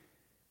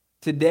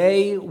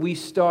Today we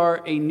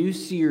start a new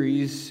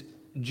series,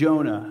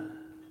 Jonah.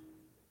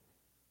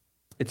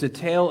 It's a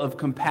tale of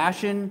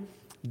compassion,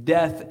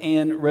 death,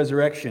 and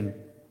resurrection.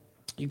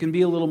 You can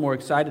be a little more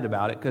excited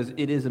about it because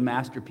it is a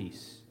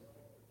masterpiece.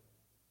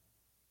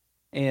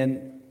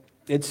 And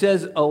it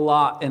says a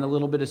lot in a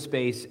little bit of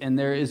space, and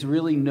there is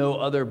really no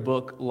other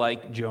book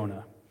like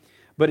Jonah.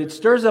 But it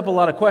stirs up a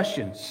lot of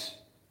questions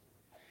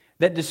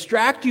that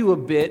distract you a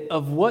bit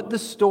of what the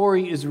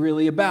story is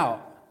really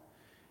about.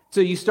 So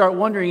you start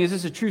wondering, is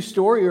this a true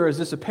story or is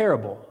this a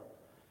parable?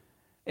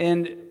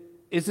 And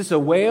is this a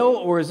whale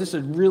or is this a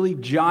really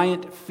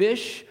giant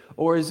fish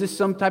or is this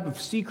some type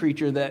of sea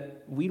creature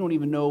that we don't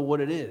even know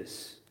what it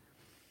is?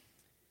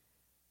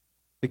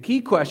 The key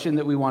question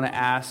that we want to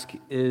ask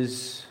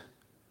is,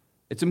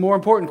 it's a more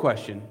important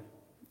question.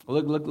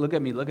 Look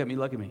at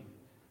me.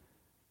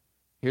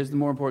 Here's the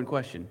more important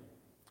question.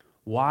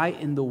 Why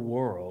in the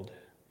world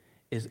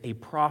is a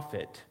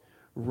prophet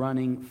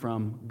running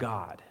from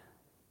God?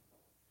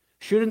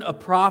 Shouldn't a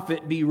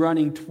prophet be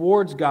running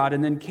towards God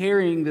and then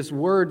carrying this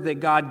word that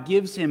God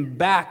gives him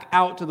back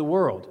out to the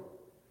world?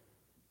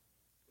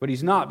 But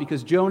he's not,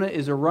 because Jonah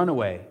is a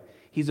runaway.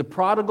 He's a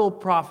prodigal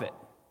prophet.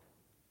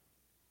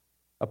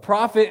 A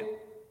prophet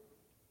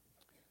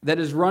that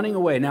is running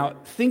away. Now,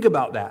 think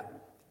about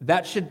that.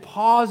 That should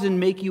pause and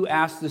make you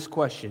ask this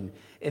question.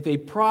 If a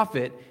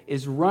prophet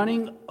is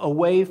running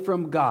away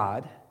from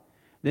God,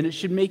 then it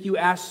should make you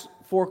ask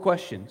 4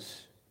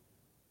 questions.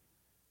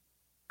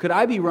 Could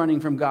I be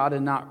running from God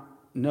and not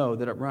know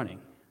that I'm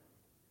running?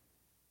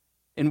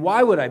 And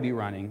why would I be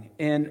running?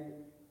 And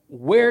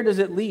where does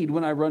it lead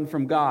when I run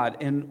from God?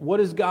 And what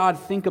does God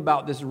think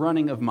about this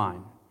running of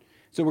mine?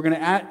 So we're going to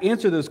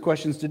answer those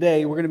questions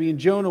today. We're going to be in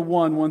Jonah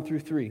 1 through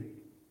 3.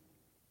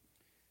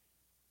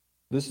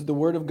 This is the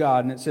word of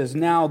God, and it says,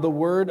 "Now the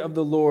word of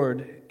the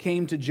Lord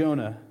came to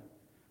Jonah,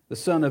 the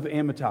son of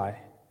Amittai,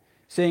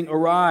 saying,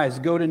 'Arise,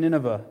 go to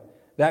Nineveh,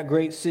 that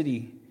great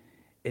city,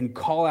 and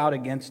call out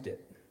against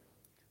it.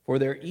 For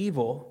their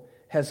evil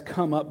has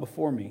come up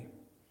before me.'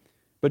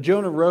 But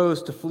Jonah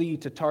rose to flee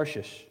to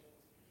Tarshish.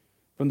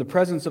 From the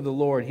presence of the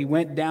Lord, he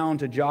went down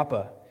to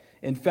Joppa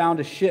and found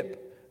a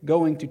ship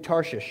going to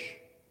Tarshish.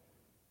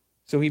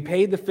 So he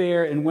paid the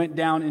fare and went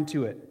down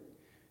into it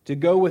to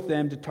go with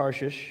them to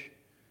Tarshish,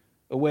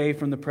 away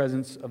from the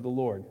presence of the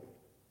Lord."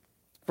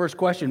 First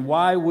question,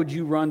 why would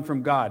you run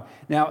from God?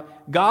 Now,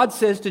 God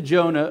says to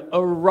Jonah,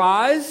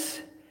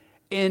 "Arise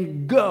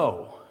and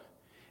go."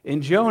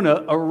 And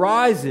Jonah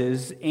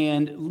arises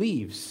and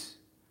leaves.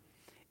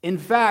 In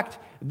fact,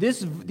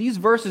 these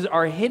verses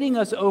are hitting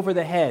us over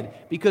the head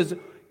because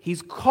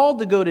he's called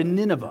to go to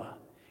Nineveh.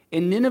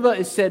 And Nineveh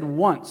is said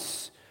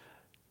once.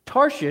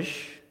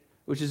 Tarshish,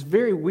 which is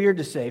very weird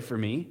to say for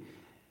me,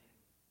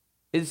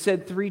 is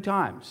said 3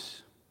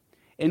 times.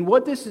 And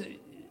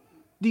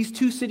these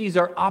 2 cities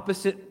are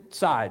opposite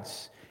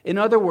sides. In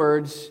other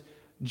words,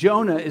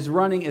 Jonah is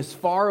running as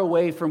far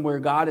away from where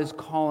God is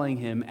calling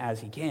him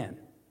as he can.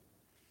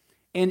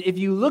 And if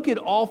you look at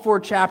all 4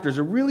 chapters,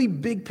 a really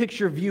big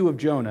picture view of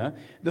Jonah,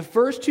 the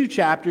first 2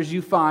 chapters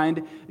you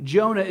find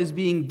Jonah is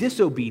being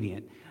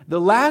disobedient.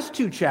 The last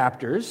 2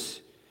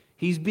 chapters,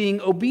 he's being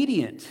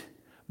obedient.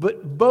 But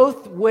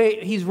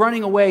he's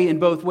running away in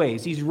both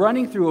ways. He's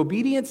running through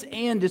obedience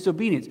and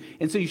disobedience.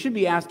 And so you should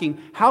be asking,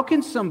 how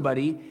can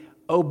somebody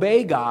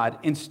obey God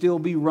and still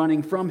be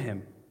running from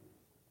him?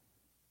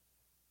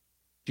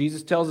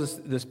 Jesus tells us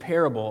this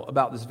parable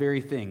about this very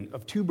thing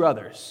of 2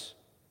 brothers.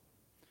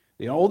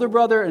 The older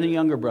brother and a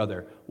younger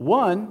brother.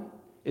 One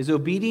is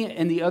obedient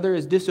and the other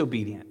is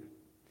disobedient.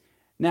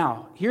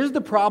 Now, here's the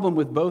problem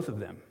with both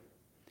of them.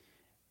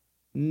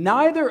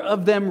 Neither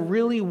of them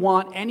really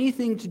want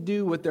anything to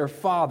do with their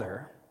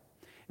father.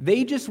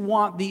 They just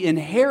want the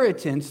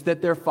inheritance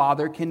that their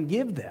father can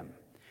give them.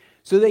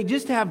 So they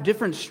just have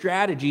different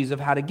strategies of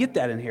how to get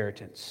that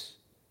inheritance.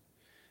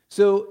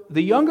 So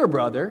the younger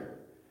brother,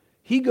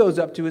 he goes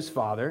up to his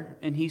father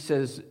and he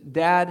says,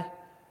 "Dad,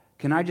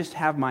 can I just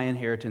have my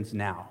inheritance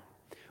now?"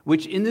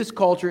 Which in this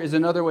culture is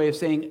another way of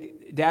saying,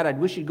 "Dad, I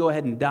wish you'd go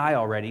ahead and die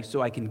already so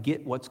I can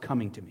get what's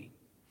coming to me."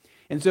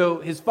 And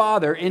so his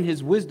father, in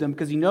his wisdom,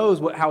 because he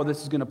knows how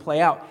this is going to play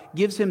out,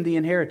 gives him the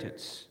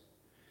inheritance.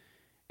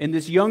 And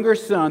this younger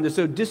son, this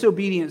so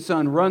disobedient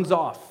son, runs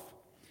off.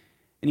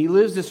 And he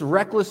lives this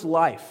reckless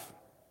life.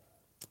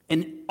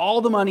 And all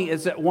the money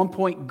is at one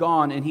point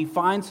gone, and he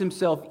finds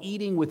himself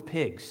eating with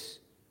pigs.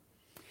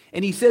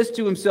 And he says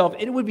to himself,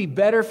 "It would be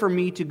better for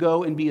me to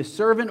go and be a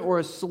servant or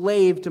a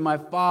slave to my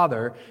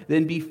father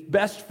than be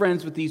best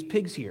friends with these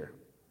pigs here."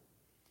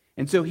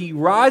 And so he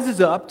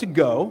rises up to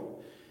go.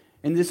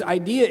 And this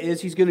idea is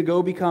he's going to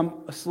go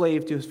become a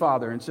slave to his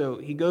father. And so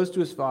he goes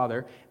to his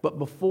father. But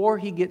before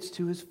he gets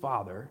to his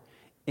father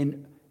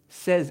and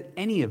says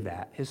any of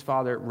that, his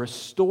father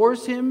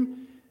restores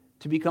him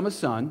to become a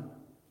son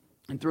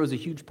and throws a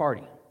huge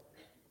party.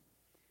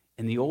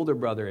 And the older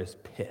brother is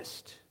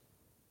pissed.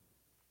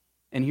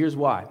 And here's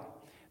why.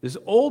 This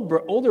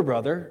older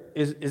brother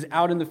is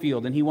out in the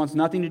field and he wants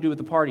nothing to do with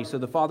the party. So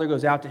the father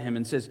goes out to him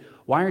and says,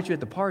 "Why aren't you at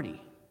the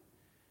party?"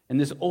 And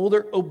this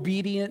older,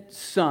 obedient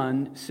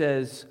son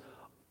says,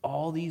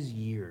 all these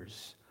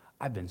years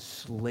I've been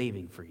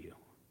slaving for you.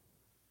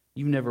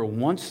 You've never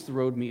once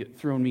thrown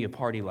me a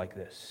party like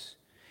this.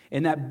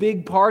 And that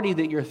big party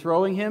that you're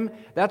throwing him,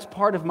 that's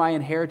part of my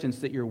inheritance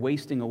that you're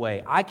wasting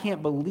away. I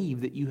can't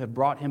believe that you have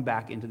brought him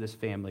back into this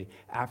family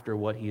after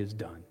what he has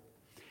done.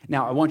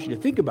 Now, I want you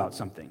to think about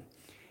something.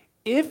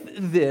 If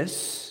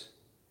this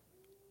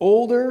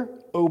older,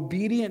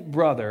 obedient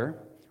brother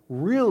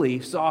really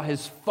saw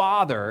his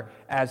father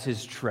as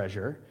his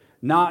treasure,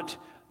 not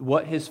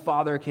what his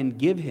father can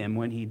give him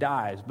when he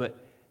dies, but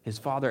his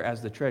father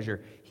as the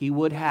treasure, he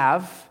would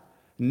have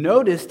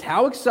noticed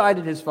how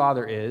excited his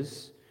father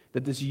is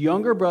that this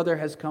younger brother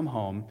has come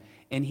home,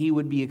 and he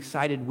would be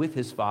excited with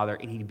his father,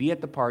 and he'd be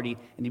at the party,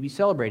 and he'd be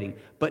celebrating.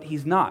 But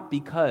he's not,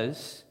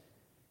 because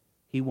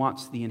he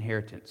wants the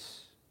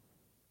inheritance.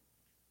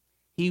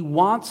 He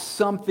wants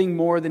something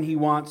more than he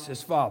wants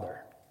his father.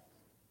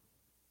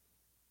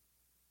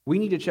 We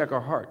need to check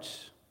our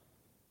hearts.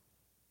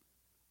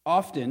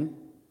 Often,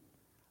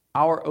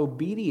 our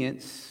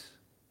obedience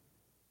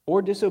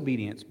or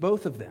disobedience,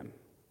 both of them,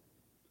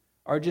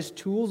 are just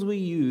tools we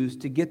use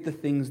to get the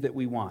things that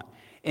we want.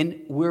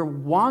 And we're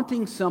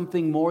wanting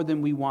something more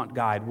than we want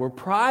God. We're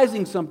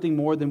prizing something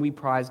more than we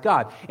prize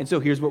God. And so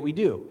here's what we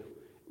do.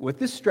 With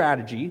this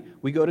strategy,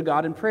 we go to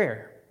God in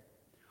prayer,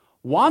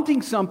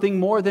 wanting something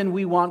more than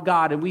we want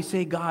God. And we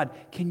say, God,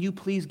 can you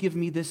please give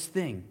me this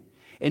thing?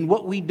 And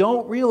what we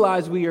don't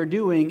realize we are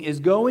doing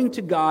is going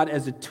to God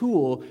as a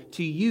tool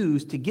to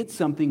use to get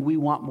something we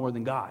want more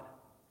than God.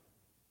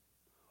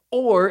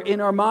 Or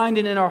in our mind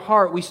and in our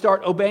heart, we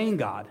start obeying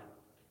God.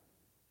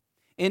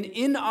 And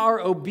in our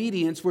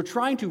obedience, we're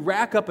trying to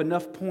rack up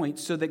enough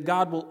points so that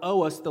God will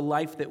owe us the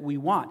life that we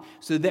want,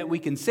 so that we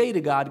can say to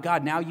God,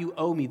 God, now you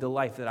owe me the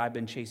life that I've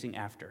been chasing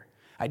after.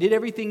 I did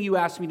everything you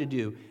asked me to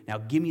do. Now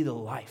give me the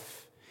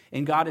life.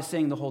 And God is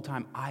saying the whole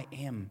time, I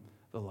am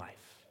the life.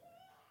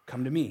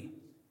 Come to me.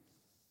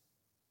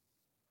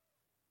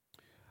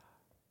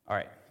 All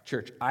right,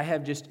 church, I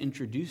have just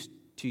introduced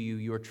to you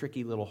your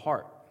tricky little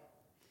heart.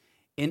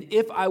 And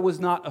if I was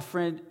not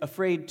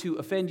afraid to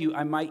offend you,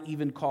 I might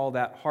even call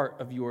that heart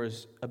of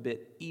yours a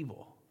bit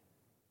evil.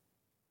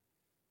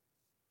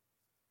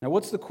 Now,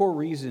 what's the core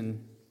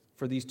reason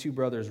for these two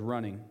brothers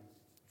running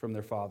from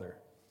their father?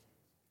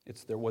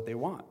 It's what they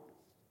want.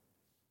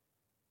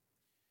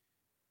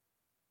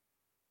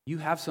 You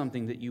have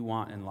something that you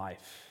want in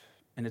life,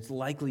 and it's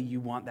likely you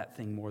want that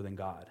thing more than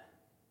God.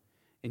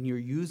 And you're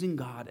using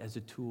God as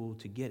a tool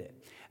to get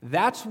it.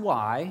 That's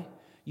why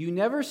you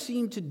never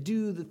seem to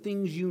do the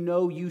things you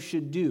know you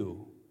should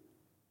do.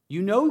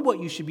 You know what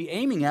you should be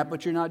aiming at,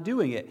 but you're not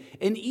doing it.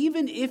 And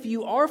even if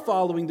you are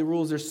following the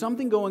rules, there's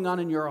something going on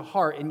in your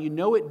heart, and you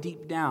know it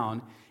deep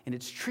down, and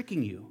it's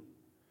tricking you.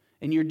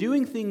 And you're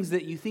doing things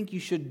that you think you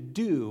should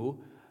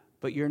do,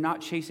 but you're not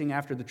chasing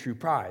after the true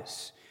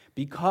prize.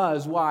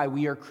 Because, why?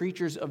 We are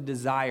creatures of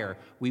desire.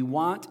 We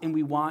want and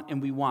we want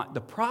and we want. The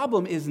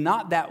problem is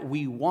not that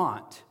we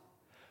want.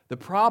 The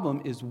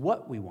problem is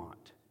what we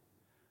want.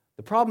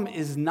 The problem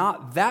is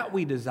not that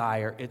we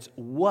desire, it's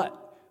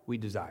what we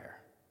desire.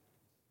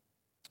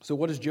 So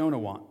what does Jonah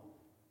want?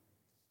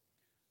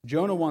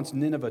 Jonah wants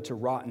Nineveh to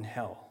rot in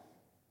hell.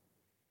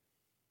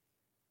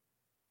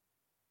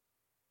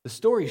 The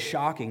story is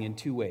shocking in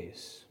two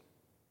ways.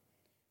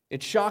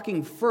 It's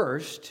shocking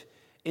first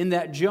in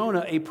that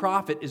Jonah, a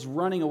prophet, is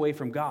running away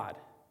from God.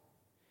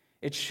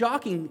 It's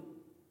shocking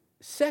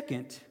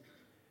second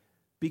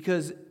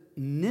because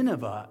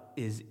Nineveh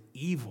is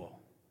evil.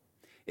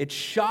 It's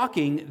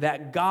shocking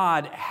that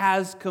God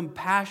has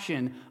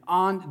compassion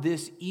on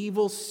this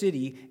evil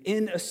city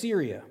in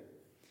Assyria.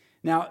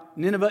 Now,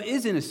 Nineveh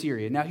is in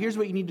Assyria. Now, here's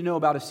what you need to know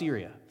about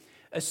Assyria.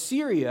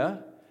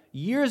 Assyria,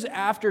 years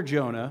after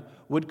Jonah,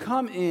 would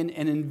come in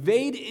and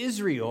invade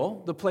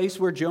Israel, the place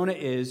where Jonah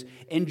is,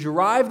 and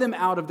drive them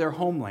out of their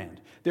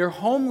homeland. They're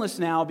homeless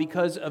now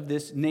because of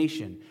this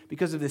nation,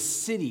 because of this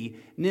city,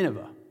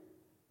 Nineveh.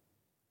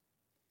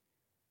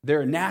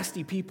 They're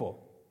nasty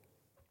people.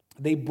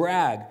 They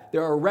brag.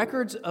 There are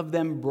records of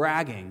them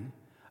bragging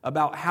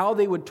about how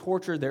they would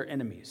torture their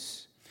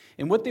enemies.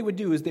 And what they would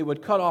do is they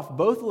would cut off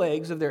both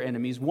legs of their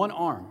enemies, one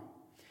arm.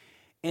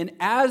 And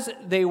as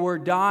they were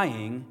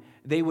dying,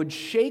 they would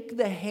shake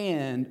the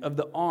hand of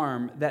the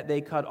arm that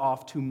they cut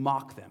off to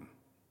mock them.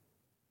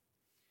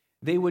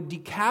 They would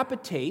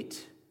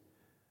decapitate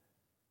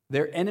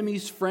their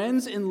enemies'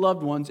 friends and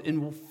loved ones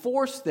and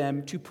force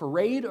them to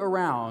parade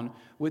around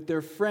with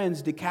their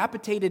friends'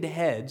 decapitated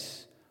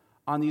heads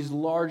on these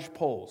large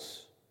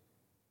poles.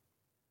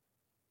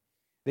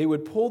 They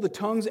would pull the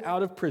tongues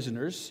out of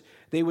prisoners.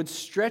 They would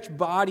stretch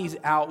bodies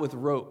out with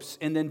ropes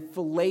and then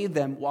fillet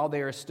them while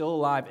they are still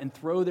alive and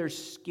throw their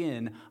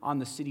skin on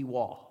the city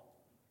wall.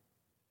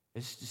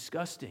 It's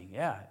disgusting,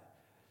 yeah.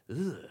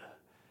 Ugh.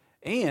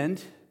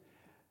 And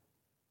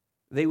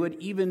they would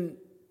even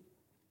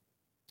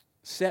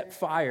set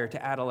fire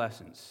to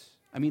adolescents.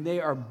 I mean, they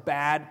are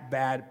bad,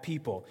 bad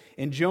people.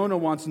 And Jonah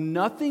wants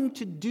nothing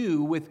to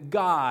do with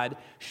God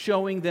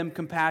showing them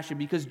compassion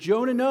because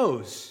Jonah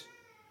knows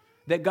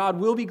that God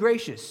will be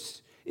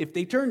gracious if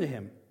they turn to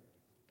him.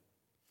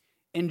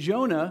 And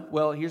Jonah,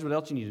 well, here's what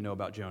else you need to know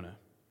about Jonah.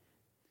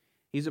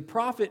 He's a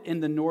prophet in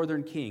the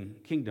northern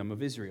kingdom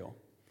of Israel,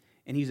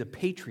 and he's a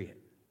patriot.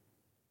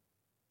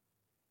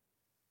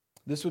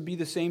 This would be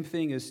the same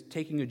thing as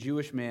taking a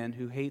Jewish man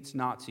who hates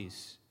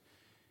Nazis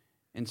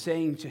and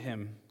saying to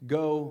him,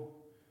 go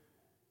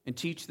and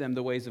teach them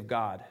the ways of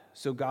God,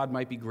 so God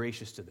might be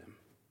gracious to them.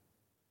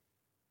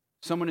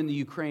 Someone in the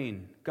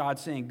Ukraine, God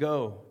saying,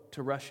 go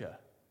to Russia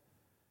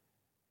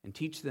and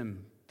teach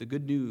them the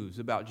good news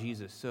about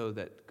Jesus so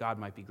that God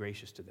might be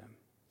gracious to them.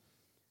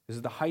 This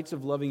is the heights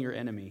of loving your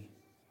enemy.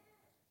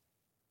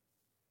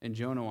 And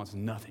Jonah wants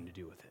nothing to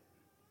do with it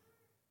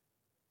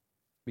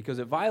because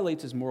it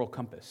violates his moral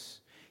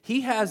compass.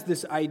 He has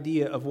this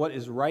idea of what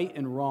is right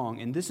and wrong,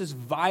 and this is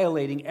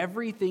violating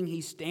everything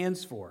he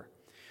stands for.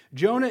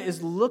 Jonah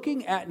is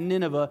looking at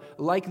Nineveh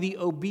like the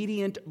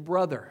obedient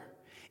brother,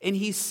 and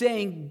he's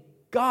saying,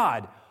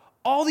 God,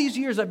 all these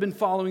years I've been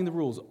following the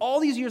rules. All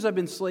these years I've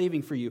been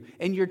slaving for you,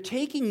 and you're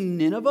taking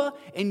Nineveh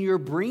and you're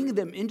bringing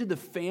them into the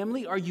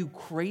family? Are you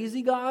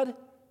crazy, God?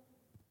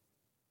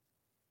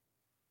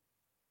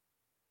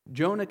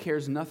 Jonah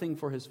cares nothing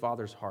for his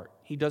father's heart.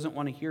 He doesn't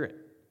want to hear it.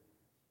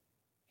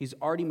 He's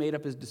already made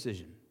up his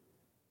decision.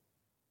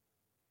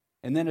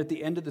 And then at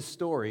the end of the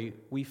story,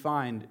 we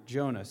find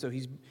Jonah. So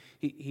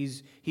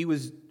he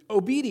was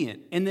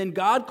obedient, and then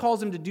God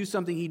calls him to do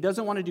something he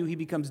doesn't want to do. He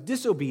becomes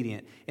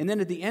disobedient. And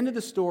then at the end of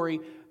the story,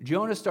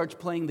 Jonah starts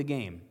playing the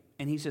game,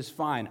 and he says,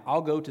 fine,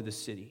 I'll go to the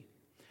city.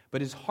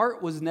 But his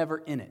heart was never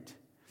in it.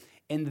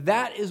 And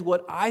that is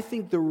what I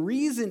think the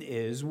reason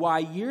is why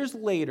years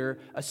later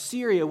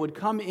Assyria would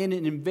come in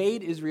and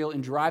invade Israel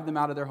and drive them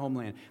out of their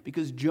homeland,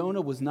 because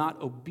Jonah was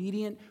not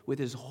obedient with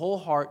his whole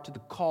heart to the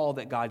call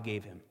that God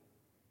gave him.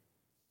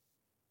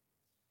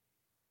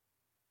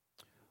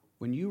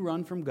 When you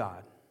run from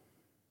God,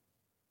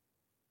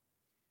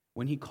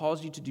 when he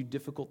calls you to do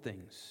difficult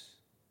things,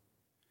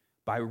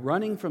 by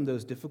running from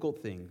those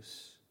difficult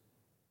things,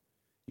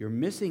 you're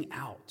missing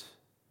out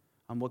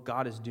on what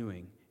God is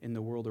doing in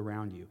the world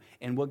around you.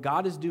 And what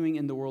God is doing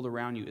in the world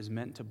around you is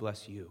meant to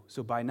bless you.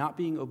 So by not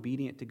being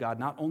obedient to God,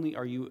 not only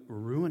are you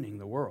ruining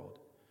the world,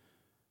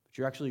 but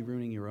you're actually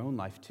ruining your own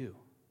life too.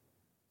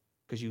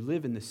 Because you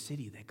live in the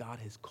city that God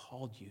has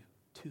called you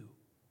to.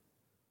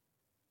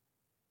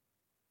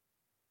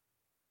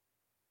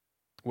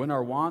 When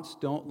our wants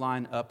don't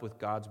line up with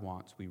God's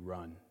wants, we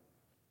run.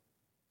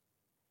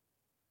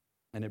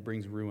 And it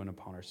brings ruin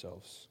upon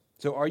ourselves.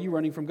 So are you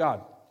running from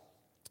God?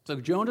 So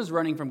Jonah's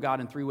running from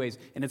God in three ways,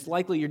 and it's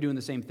likely you're doing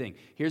the same thing.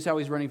 Here's how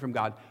he's running from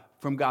God.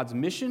 From God's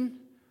mission,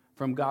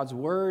 from God's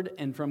word,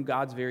 and from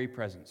God's very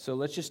presence. So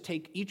let's just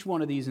take each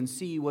one of these and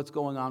see what's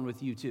going on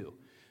with you too.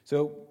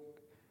 So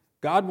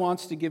God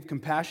wants to give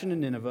compassion to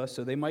Nineveh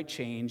so they might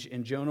change,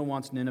 and Jonah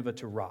wants Nineveh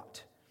to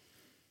rot.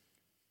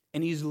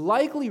 And he's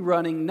likely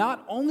running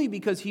not only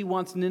because he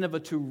wants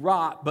Nineveh to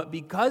rot, but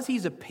because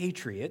he's a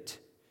patriot.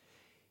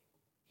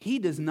 He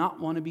does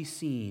not want to be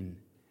seen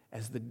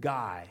as the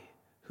guy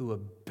who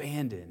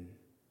abandoned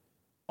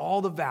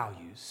all the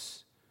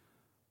values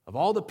of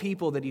all the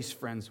people that he's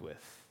friends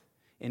with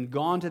and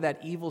gone to that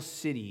evil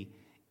city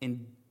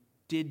and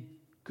did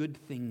good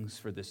things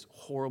for this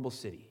horrible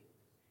city.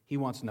 He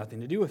wants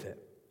nothing to do with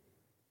it.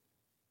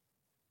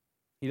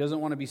 He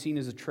doesn't want to be seen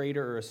as a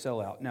traitor or a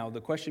sellout. Now,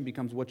 the question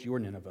becomes, what's your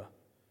Nineveh?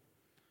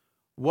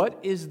 What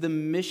is the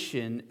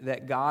mission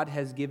that God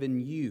has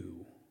given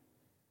you,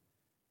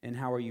 and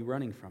how are you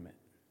running from it?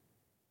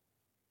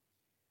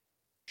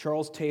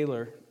 Charles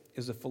Taylor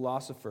is a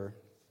philosopher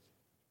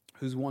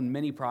who's won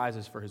many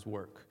prizes for his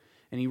work.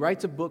 And he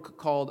writes a book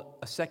called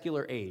A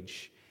Secular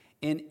Age.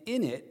 And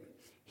in it,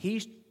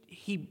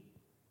 he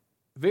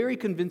very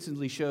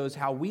convincingly shows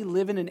how we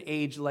live in an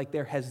age like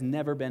there has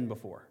never been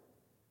before.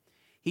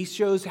 He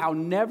shows how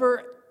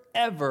never,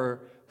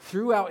 ever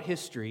throughout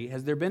history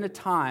has there been a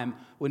time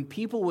when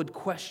people would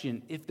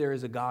question if there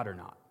is a God or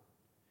not.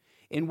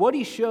 And what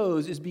he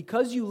shows is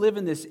because you live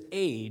in this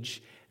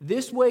age,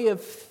 this way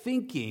of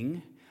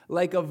thinking,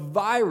 like a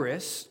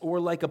virus or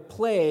like a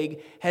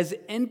plague, has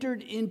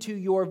entered into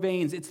your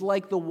veins. It's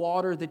like the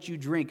water that you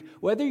drink.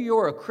 Whether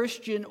you're a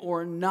Christian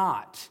or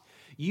not,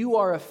 you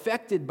are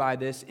affected by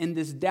this, and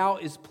this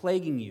doubt is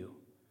plaguing you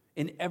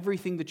in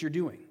everything that you're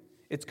doing.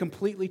 It's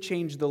completely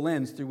changed the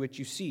lens through which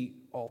you see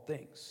all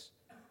things.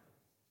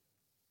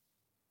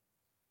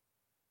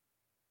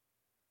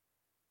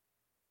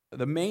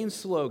 The main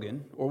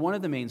slogan, or one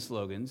of the main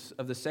slogans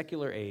of the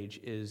secular age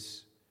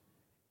is,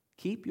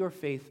 keep your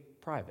faith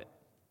private.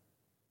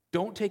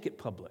 Don't take it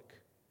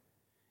public.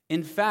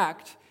 In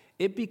fact,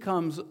 it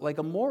becomes like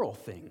a moral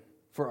thing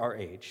for our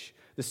age.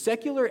 The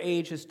secular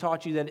age has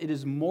taught you that it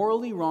is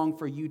morally wrong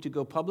for you to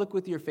go public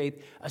with your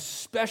faith,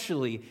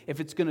 especially if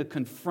it's going to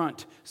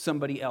confront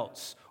somebody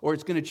else or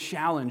it's going to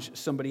challenge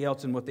somebody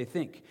else in what they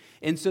think.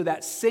 And so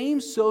that same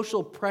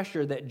social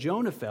pressure that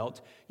Jonah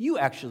felt, you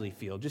actually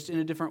feel, just in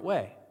a different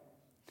way.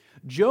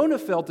 Jonah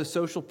felt the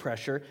social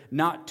pressure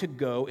not to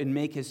go and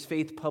make his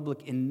faith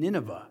public in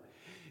Nineveh.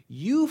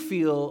 You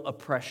feel a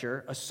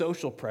pressure, a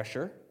social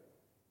pressure,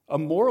 a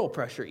moral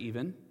pressure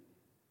even,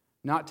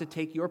 not to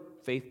take your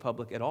faith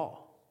public at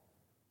all.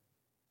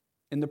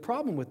 And the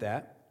problem with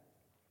that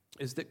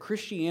is that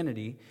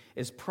Christianity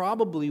is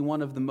probably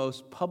one of the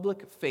most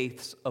public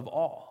faiths of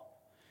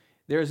all.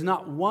 There is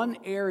not one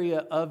area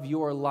of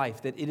your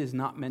life that it is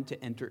not meant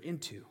to enter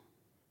into.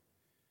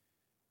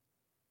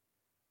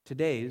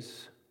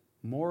 Today's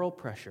moral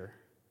pressure,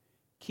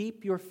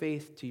 keep your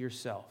faith to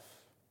yourself.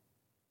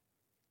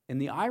 And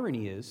the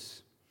irony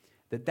is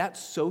that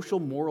social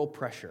moral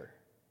pressure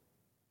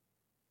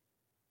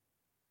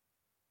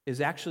is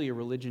actually a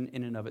religion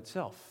in and of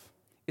itself.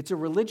 It's a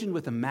religion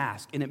with a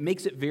mask, and it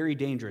makes it very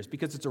dangerous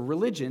because it's a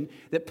religion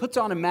that puts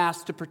on a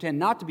mask to pretend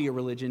not to be a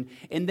religion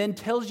and then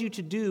tells you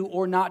to do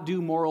or not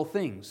do moral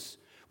things,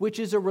 which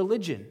is a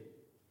religion.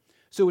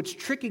 So it's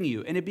tricking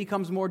you, and it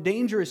becomes more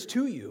dangerous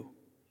to you.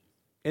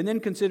 And then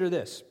consider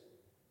this.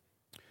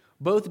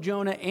 Both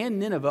Jonah and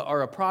Nineveh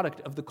are a product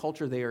of the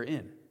culture they are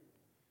in.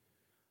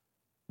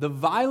 The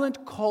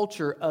violent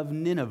culture of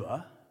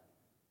Nineveh,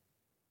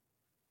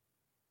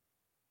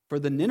 for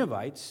the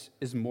Ninevites,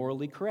 is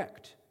morally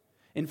correct.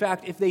 In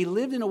fact, if they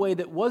lived in a way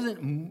that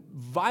wasn't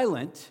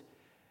violent,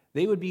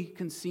 they would be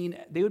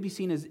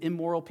seen as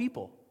immoral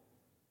people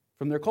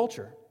from their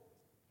culture.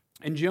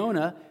 And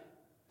Jonah,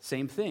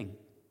 same thing.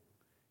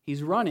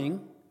 He's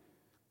running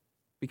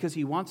because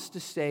he wants to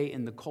stay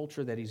in the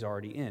culture that he's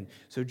already in.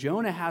 So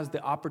Jonah has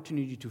the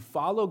opportunity to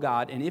follow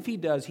God, and if he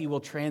does, he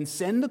will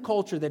transcend the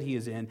culture that he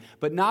is in.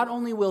 But not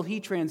only will he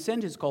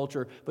transcend his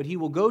culture, but he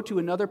will go to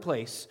another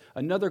place,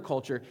 another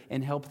culture,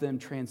 and help them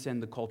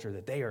transcend the culture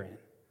that they are in.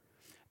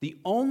 The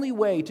only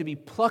way to be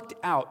plucked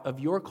out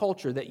of your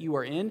culture that you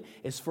are in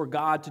is for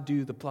God to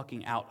do the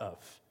plucking out of.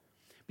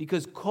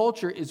 Because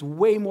culture is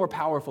way more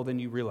powerful than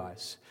you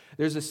realize.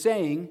 There's a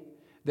saying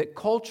that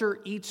culture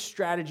eats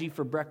strategy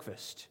for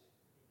breakfast.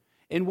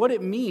 And what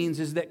it means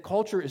is that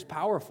culture is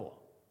powerful.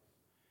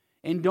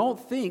 And don't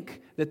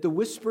think that the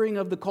whispering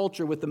of the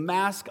culture with the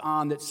mask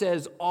on that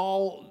says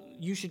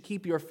you should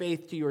keep your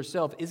faith to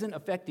yourself isn't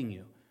affecting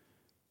you.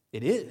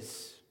 It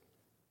is.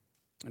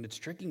 And it's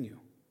tricking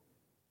you.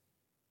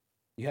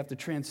 You have to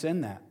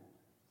transcend that.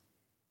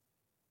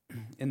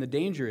 And the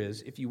danger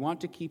is, if you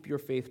want to keep your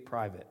faith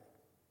private,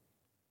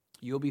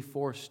 you'll be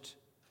forced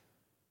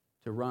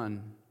to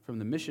run from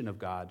the mission of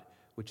God,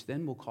 which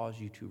then will cause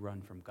you to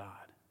run from God.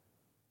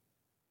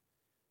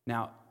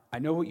 Now, I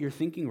know what you're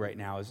thinking right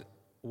now is,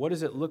 what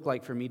does it look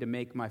like for me to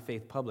make my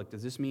faith public?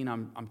 Does this mean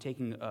I'm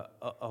taking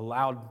a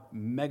loud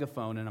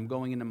megaphone and I'm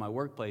going into my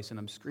workplace and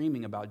I'm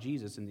screaming about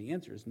Jesus? And the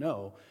answer is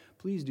no.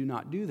 Please do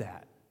not do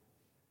that.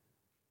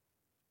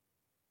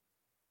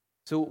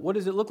 So what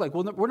does it look like?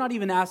 Well, we're not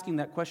even asking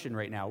that question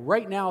right now.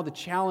 Right now, the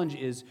challenge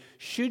is,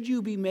 should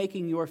you be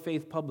making your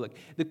faith public?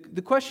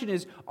 The question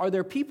is, are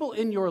there people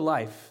in your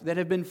life that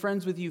have been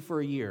friends with you for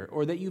a year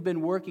or that you've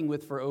been working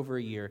with for over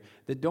a year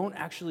that don't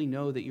actually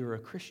know that you're a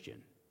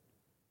Christian?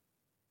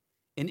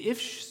 And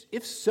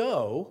if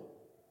so,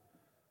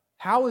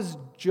 how is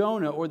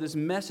Jonah or this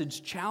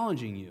message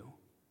challenging you?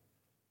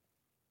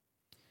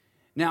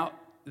 Now,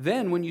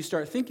 then when you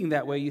start thinking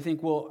that way, you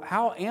think, well,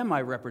 how am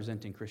I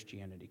representing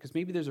Christianity? Because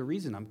maybe there's a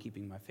reason I'm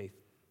keeping my faith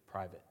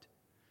private.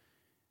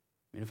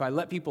 I mean, if I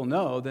let people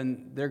know,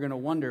 then they're going to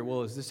wonder,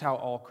 well, is this how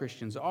all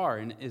Christians are?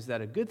 And is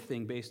that a good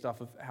thing based off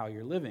of how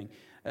you're living?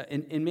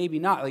 And maybe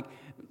not.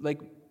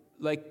 Like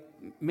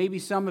maybe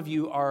some of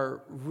you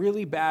are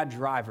really bad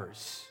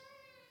drivers.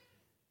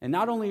 And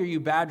not only are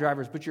you bad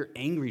drivers, but you're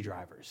angry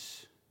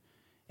drivers.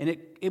 And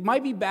it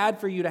might be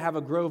bad for you to have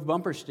a Grove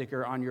bumper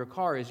sticker on your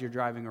car as you're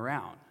driving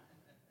around.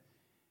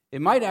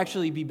 It might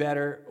actually be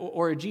better,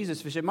 or a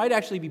Jesus fish, it might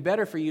actually be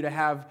better for you to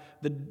have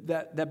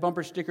that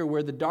bumper sticker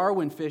where the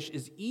Darwin fish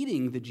is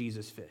eating the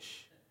Jesus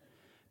fish.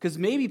 Because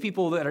maybe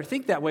people that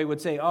think that way would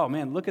say, oh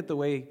man, look at the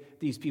way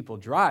these people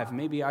drive.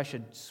 Maybe I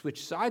should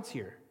switch sides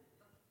here.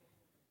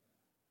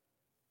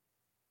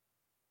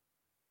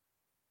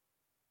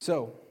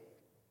 So,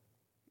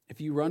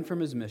 if you run from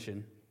his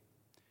mission,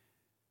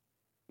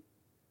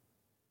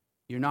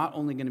 you're not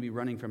only going to be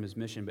running from his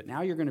mission, but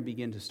now you're going to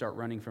begin to start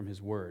running from his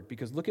word.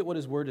 Because look at what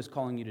his word is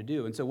calling you to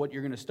do. And so what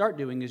you're going to start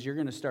doing is you're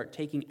going to start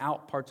taking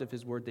out parts of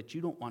his word that you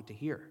don't want to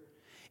hear.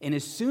 And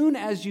as soon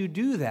as you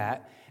do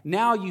that,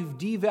 now you've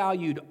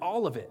devalued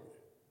all of it.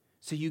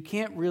 So you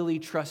can't really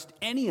trust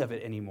any of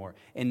it anymore.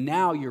 And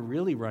now you're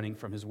really running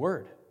from his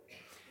word.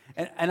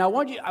 And I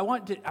want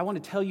to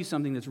tell you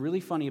something that's really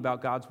funny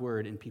about God's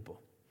word and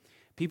people.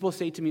 People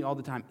say to me all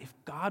the time, if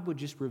God would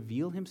just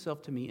reveal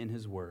himself to me in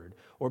his word,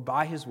 or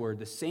by his word,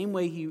 the same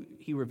way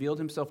he revealed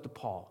himself to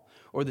Paul,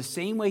 or the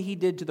same way he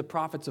did to the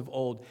prophets of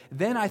old,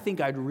 then I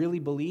think I'd really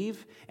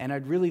believe and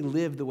I'd really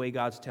live the way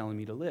God's telling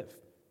me to live.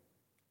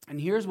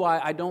 And here's why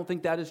I don't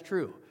think that is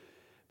true.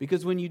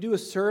 Because when you do a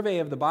survey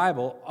of the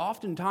Bible,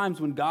 oftentimes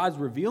when God's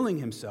revealing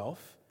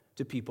himself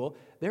to people,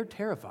 they're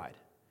terrified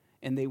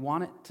and they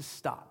want it to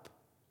stop.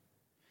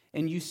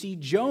 And you see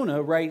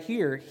Jonah right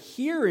here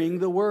hearing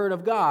the word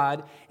of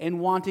God and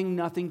wanting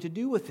nothing to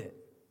do with it.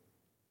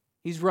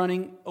 He's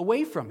running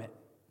away from it.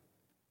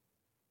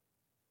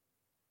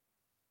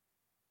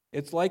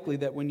 It's likely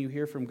that when you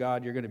hear from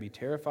God, you're going to be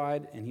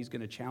terrified and he's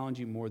going to challenge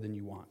you more than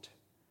you want.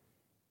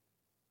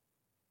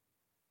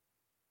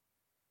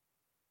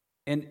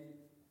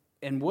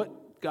 And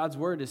what God's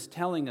word is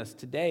telling us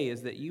today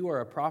is that you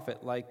are a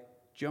prophet like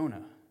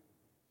Jonah.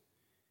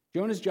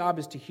 Jonah's job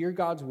is to hear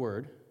God's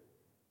word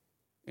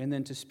and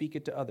then to speak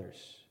it to others.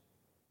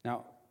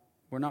 Now,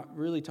 we're not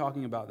really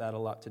talking about that a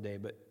lot today,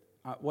 but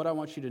what I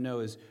want you to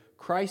know is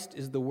Christ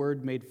is the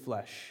Word made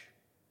flesh.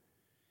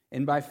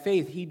 And by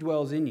faith, he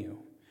dwells in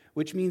you,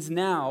 which means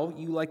now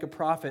you, like a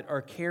prophet,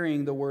 are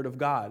carrying the Word of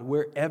God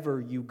wherever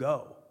you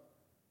go.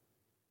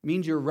 It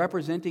means you're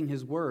representing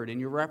his Word and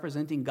you're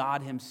representing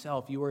God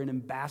himself. You are an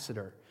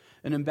ambassador.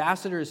 An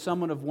ambassador is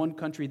someone of one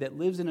country that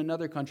lives in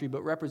another country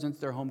but represents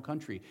their home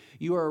country.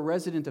 You are a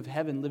resident of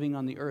heaven living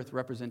on the earth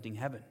representing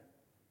heaven.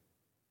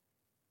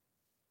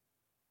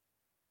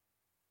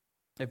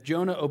 If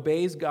Jonah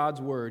obeys God's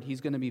word, he's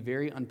going to be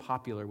very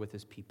unpopular with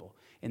his people.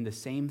 And the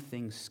same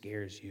thing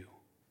scares you.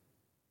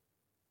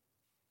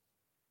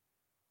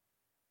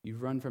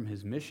 You've run from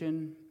his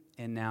mission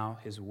and now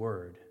his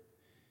word.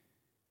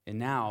 And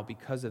now,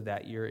 because of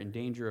that, you're in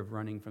danger of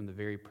running from the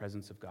very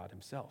presence of God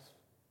himself.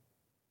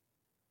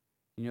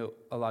 You know,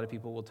 a lot of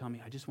people will tell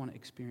me, I just want to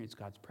experience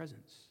God's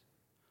presence.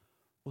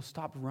 Well,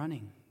 stop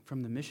running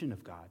from the mission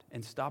of God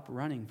and stop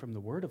running from the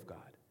word of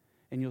God.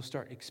 And you'll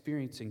start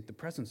experiencing the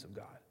presence of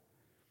God.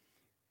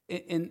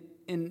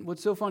 And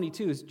what's so funny,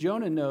 too, is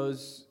Jonah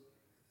knows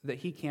that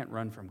he can't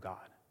run from God.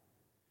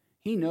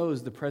 He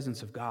knows the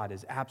presence of God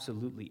is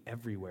absolutely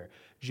everywhere.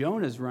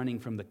 Jonah's running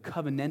from the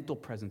covenantal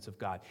presence of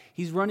God.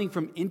 He's running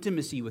from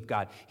intimacy with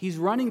God. He's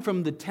running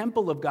from the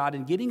temple of God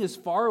and getting as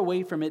far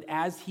away from it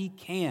as he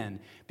can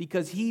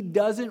because he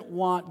doesn't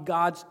want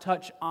God's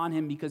touch on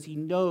him because he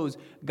knows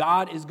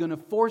God is going to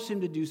force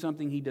him to do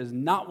something he does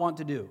not want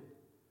to do.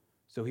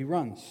 So he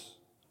runs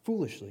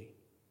foolishly.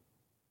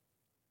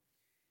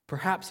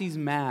 Perhaps he's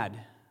mad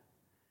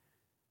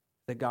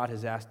that God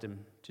has asked him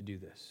to do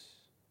this.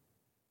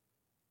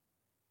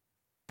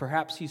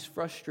 Perhaps he's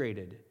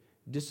frustrated,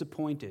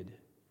 disappointed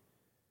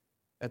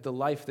at the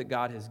life that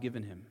God has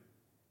given him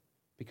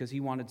because he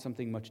wanted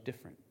something much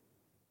different.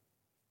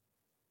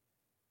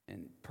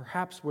 And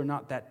perhaps we're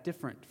not that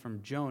different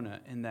from Jonah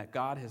in that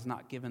God has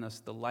not given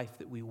us the life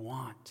that we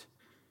want.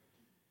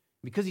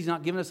 Because he's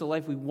not given us the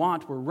life we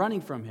want, we're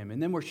running from him.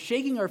 And then we're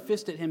shaking our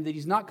fist at him that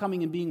he's not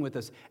coming and being with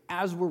us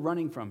as we're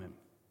running from him.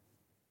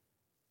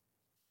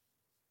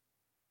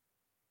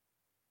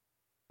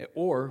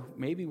 Or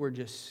maybe we're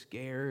just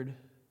scared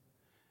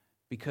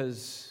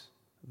because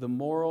the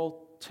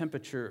moral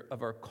temperature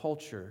of our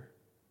culture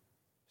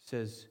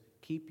says,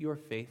 keep your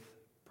faith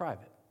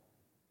private.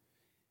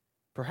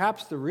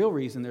 Perhaps the real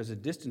reason there's a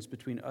distance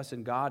between us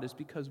and God is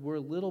because we're a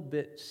little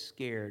bit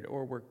scared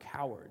or we're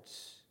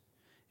cowards.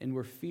 And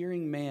we're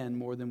fearing man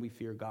more than we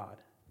fear God.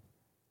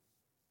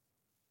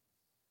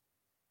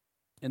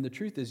 And the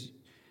truth is,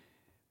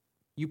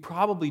 you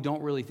probably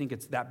don't really think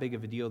it's that big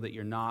of a deal that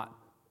you're not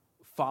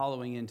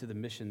following into the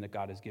mission that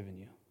God has given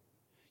you.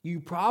 You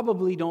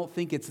probably don't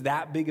think it's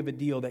that big of a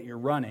deal that you're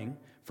running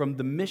from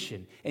the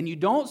mission. And you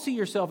don't see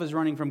yourself as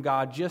running from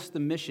God, just the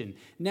mission.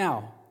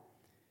 Now,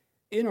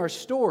 in our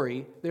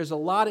story, there's a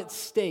lot at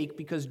stake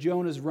because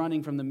Jonah's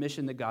running from the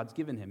mission that God's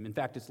given him. In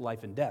fact, it's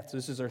life and death. So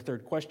this is our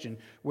third question.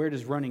 Where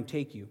does running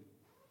take you?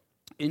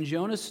 In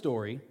Jonah's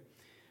story,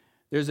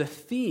 there's a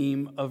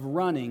theme of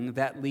running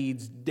that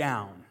leads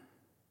down.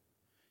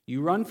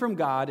 You run from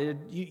God.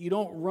 You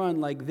don't run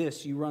like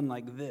this. You run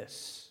like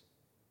this.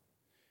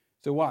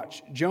 So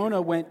watch.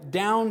 Jonah went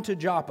down to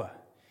Joppa.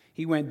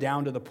 He went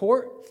down to the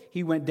port.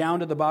 He went down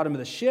to the bottom of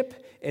the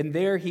ship, and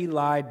there he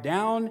lied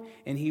down,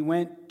 and he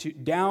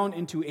went down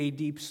into a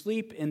deep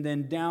sleep, and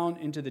then down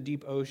into the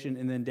deep ocean,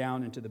 and then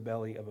down into the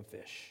belly of a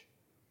fish.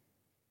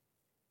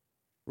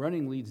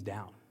 Running leads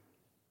down.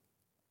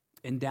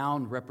 And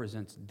down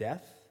represents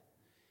death,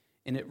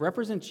 and it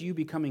represents you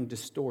becoming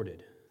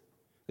distorted.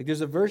 Like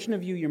there's a version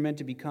of you you're meant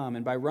to become,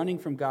 and by running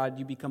from God,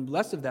 you become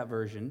less of that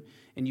version,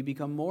 and you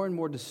become more and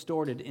more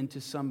distorted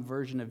into some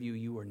version of you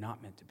you are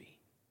not meant to be.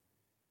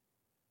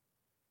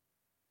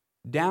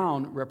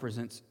 Down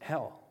represents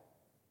hell.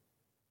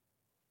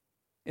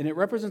 And it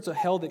represents a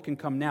hell that can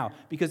come now.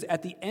 Because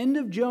at the end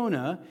of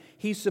Jonah,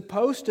 he's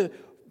supposed to,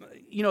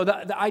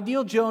 the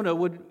ideal Jonah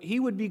would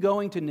be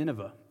going to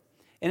Nineveh.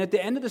 And at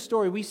the end of the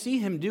story, we see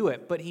him do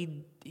it, but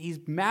he's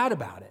mad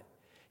about it.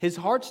 His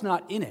heart's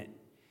not in it.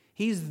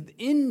 He's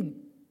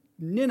in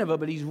Nineveh,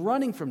 but he's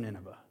running from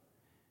Nineveh.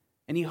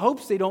 And he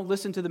hopes they don't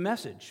listen to the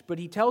message, but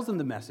he tells them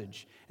the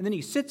message. And then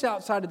he sits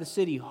outside of the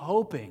city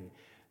hoping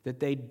that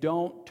they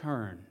don't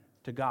turn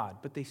to God,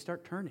 but they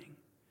start turning.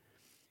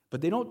 But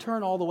they don't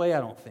turn all the way,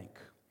 I don't think.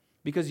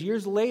 Because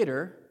years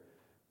later,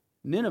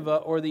 Nineveh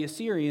or the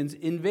Assyrians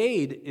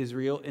invade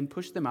Israel and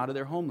push them out of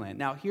their homeland.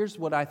 Now, here's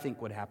what I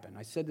think would happen.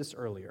 I said this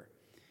earlier.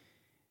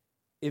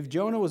 If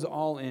Jonah was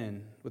all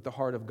in with the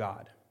heart of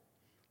God,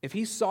 if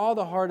he saw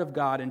the heart of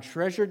God and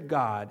treasured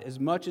God as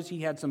much as he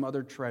had some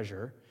other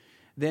treasure,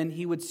 then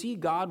he would see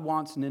God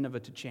wants Nineveh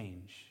to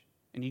change.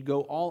 And he'd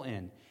go all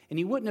in. and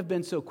he wouldn't have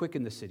been so quick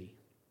in the city.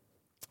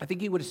 I think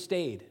he would have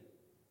stayed.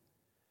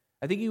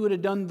 I think he would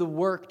have done the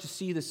work to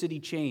see the city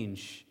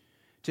change,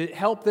 to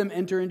help them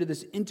enter into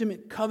this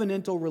intimate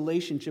covenantal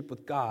relationship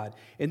with God.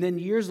 And then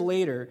years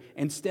later,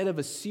 instead of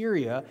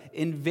Assyria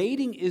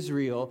invading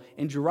Israel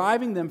and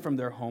driving them from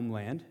their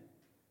homeland,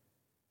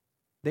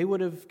 they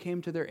would have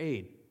came to their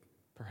aid,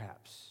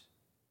 perhaps.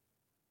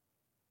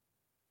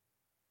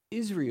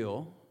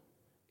 Israel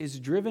is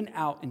driven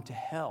out into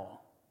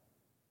hell,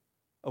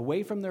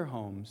 away from their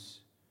homes,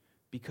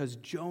 because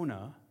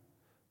Jonah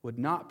would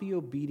not be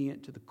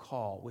obedient to the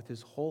call with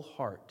his whole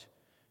heart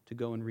to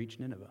go and reach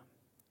Nineveh.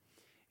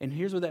 And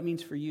here's what that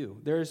means for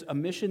you. There's a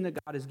mission that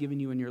God has given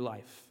you in your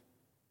life.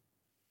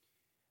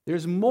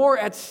 There's more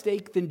at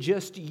stake than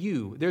just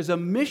you. There's a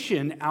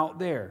mission out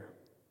there.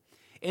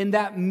 And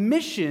that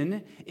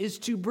mission is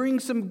to bring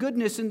some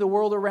goodness in the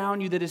world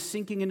around you that is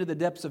sinking into the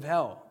depths of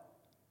hell.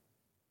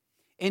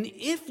 And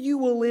if you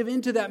will live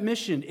into that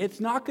mission,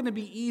 it's not going to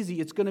be easy,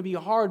 it's going to be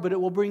hard, but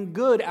it will bring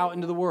good out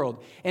into the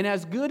world. And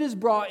as good is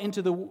brought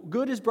into the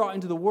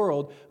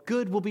world,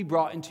 good will be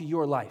brought into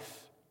your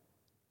life.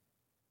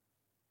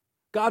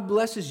 God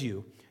blesses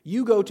you.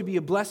 You go to be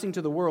a blessing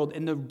to the world,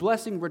 and the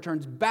blessing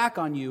returns back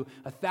on you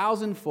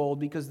 1,000-fold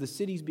because the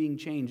city's being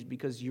changed,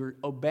 because you're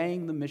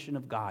obeying the mission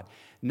of God.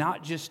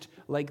 Not just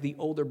like the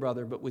older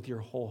brother, but with your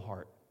whole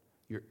heart.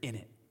 You're in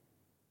it.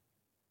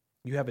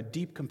 You have a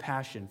deep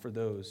compassion for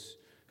those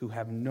who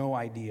have no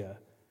idea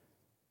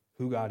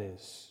who God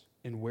is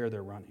and where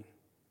they're running.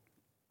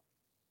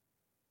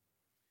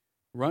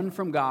 Run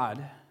from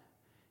God,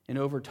 and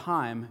over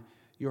time,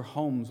 your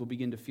homes will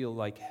begin to feel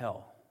like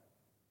hell.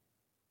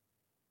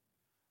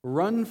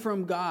 Run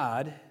from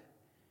God,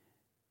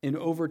 and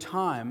over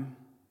time,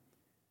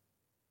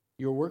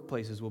 your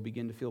workplaces will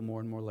begin to feel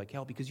more and more like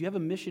hell because you have a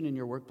mission in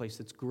your workplace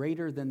that's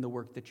greater than the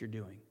work that you're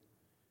doing.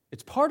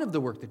 It's part of the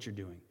work that you're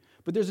doing,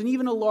 but there's an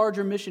even a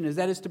larger mission,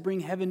 that is to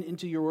bring heaven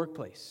into your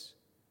workplace.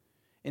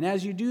 And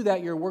as you do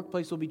that, your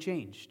workplace will be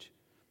changed.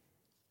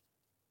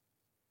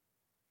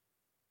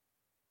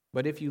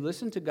 But if you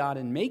listen to God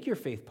and make your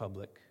faith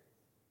public,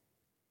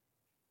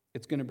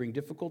 it's going to bring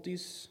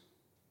difficulties.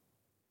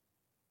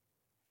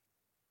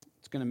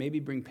 It's going to maybe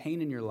bring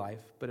pain in your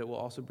life, but it will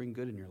also bring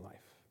good in your life.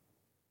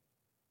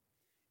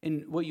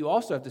 And what you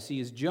also have to see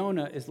is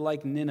Jonah is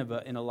like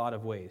Nineveh in a lot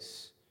of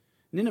ways.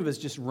 Nineveh's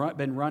just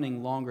been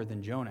running longer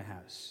than Jonah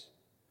has.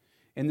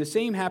 And the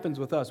same happens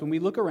with us. When we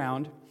look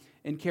around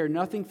and care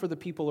nothing for the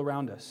people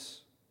around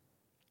us,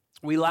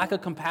 we lack a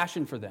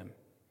compassion for them.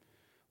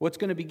 What's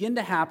going to begin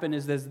to happen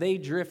is as they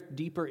drift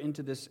deeper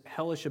into this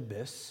hellish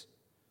abyss,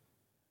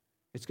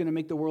 it's going to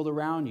make the world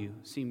around you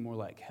seem more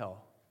like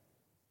hell.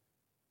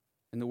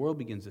 And the world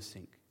begins to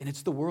sink. And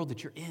it's the world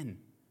that you're in.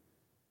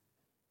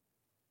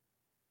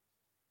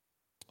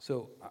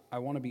 So I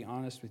want to be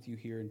honest with you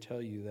here and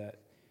tell you that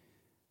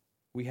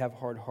we have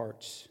hard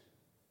hearts.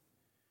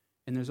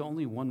 And there's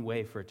only one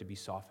way for it to be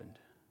softened.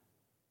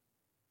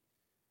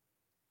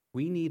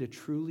 We need a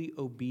truly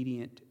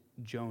obedient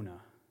Jonah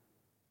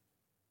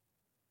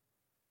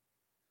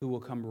who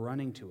will come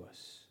running to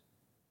us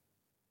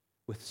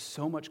with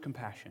so much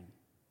compassion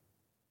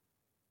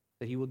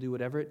that he will do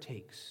whatever it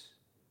takes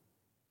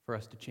for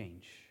us to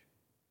change.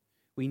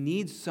 We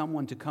need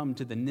someone to come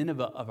to the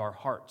Nineveh of our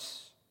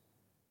hearts.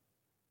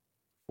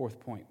 Fourth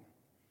point.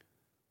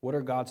 What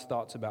are God's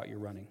thoughts about your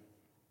running?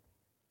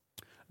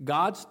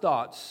 God's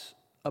thoughts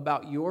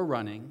about your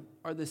running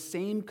are the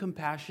same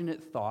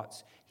compassionate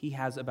thoughts he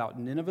has about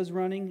Nineveh's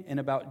running and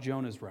about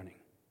Jonah's running.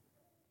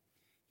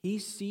 He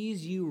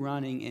sees you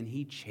running and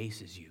he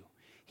chases you.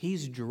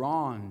 He's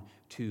drawn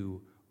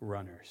to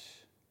runners.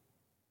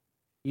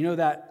 You know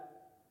that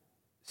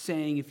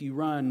saying, if you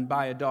run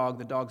by a dog,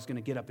 the dog's going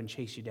to get up and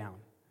chase you down.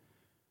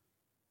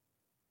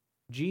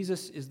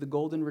 Jesus is the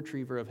golden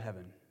retriever of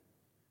heaven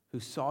who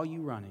saw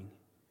you running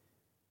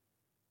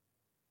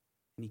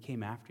and he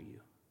came after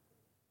you.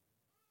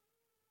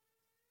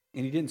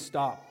 And he didn't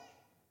stop.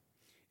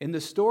 In the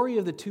story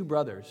of the two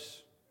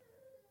brothers,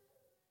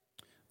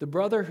 the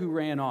brother who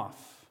ran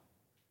off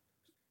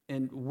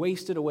and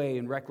wasted away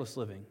in reckless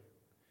living,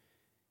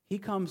 he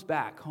comes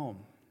back home.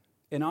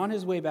 And on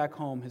his way back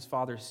home, his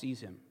father sees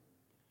him.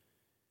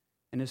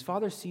 And his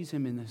father sees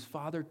him, and his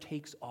father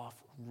takes off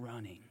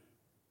running.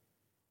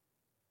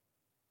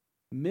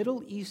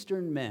 Middle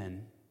Eastern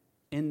men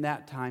in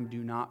that time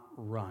do not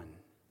run.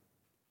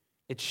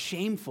 It's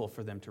shameful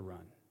for them to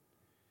run.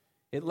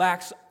 It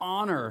lacks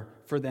honor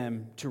for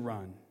them to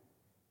run.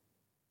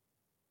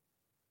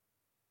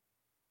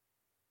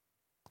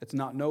 It's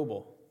not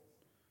noble.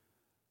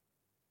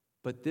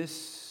 But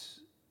this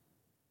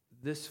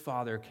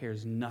father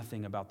cares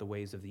nothing about the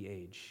ways of the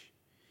age.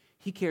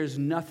 He cares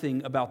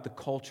nothing about the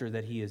culture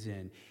that he is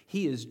in.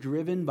 He is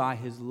driven by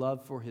his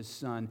love for his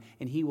son,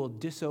 and he will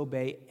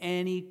disobey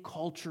any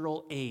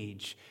cultural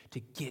age to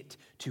get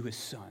to his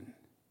son.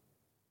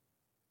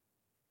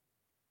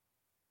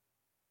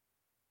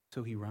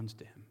 So he runs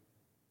to him.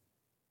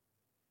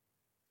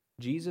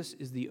 Jesus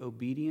is the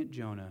obedient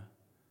Jonah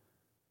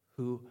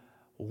who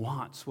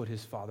wants what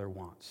his father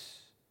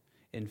wants.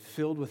 and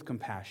filled with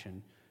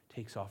compassion,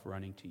 takes off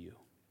running to you.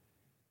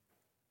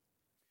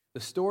 The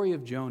story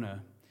of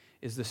Jonah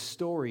is the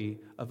story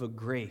of a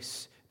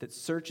grace that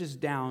searches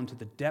down to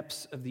the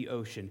depths of the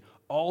ocean,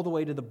 all the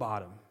way to the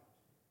bottom,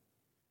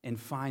 and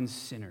finds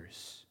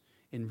sinners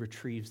and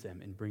retrieves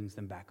them and brings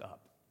them back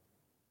up.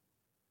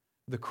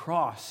 The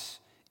cross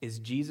is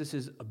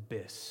Jesus'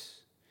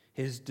 abyss,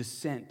 his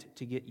descent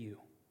to get you.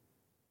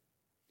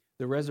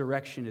 The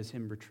resurrection is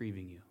him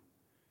retrieving you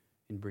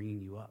and bringing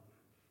you up.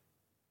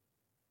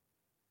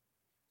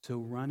 So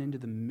run into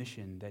the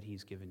mission that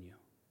he's given you.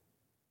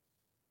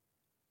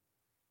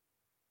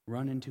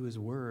 Run into his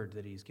word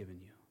that he's given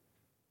you.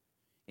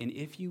 And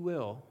if you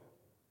will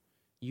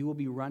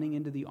be running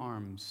into the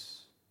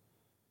arms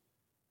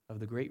of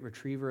the great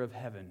retriever of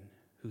heaven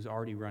who's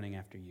already running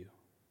after you.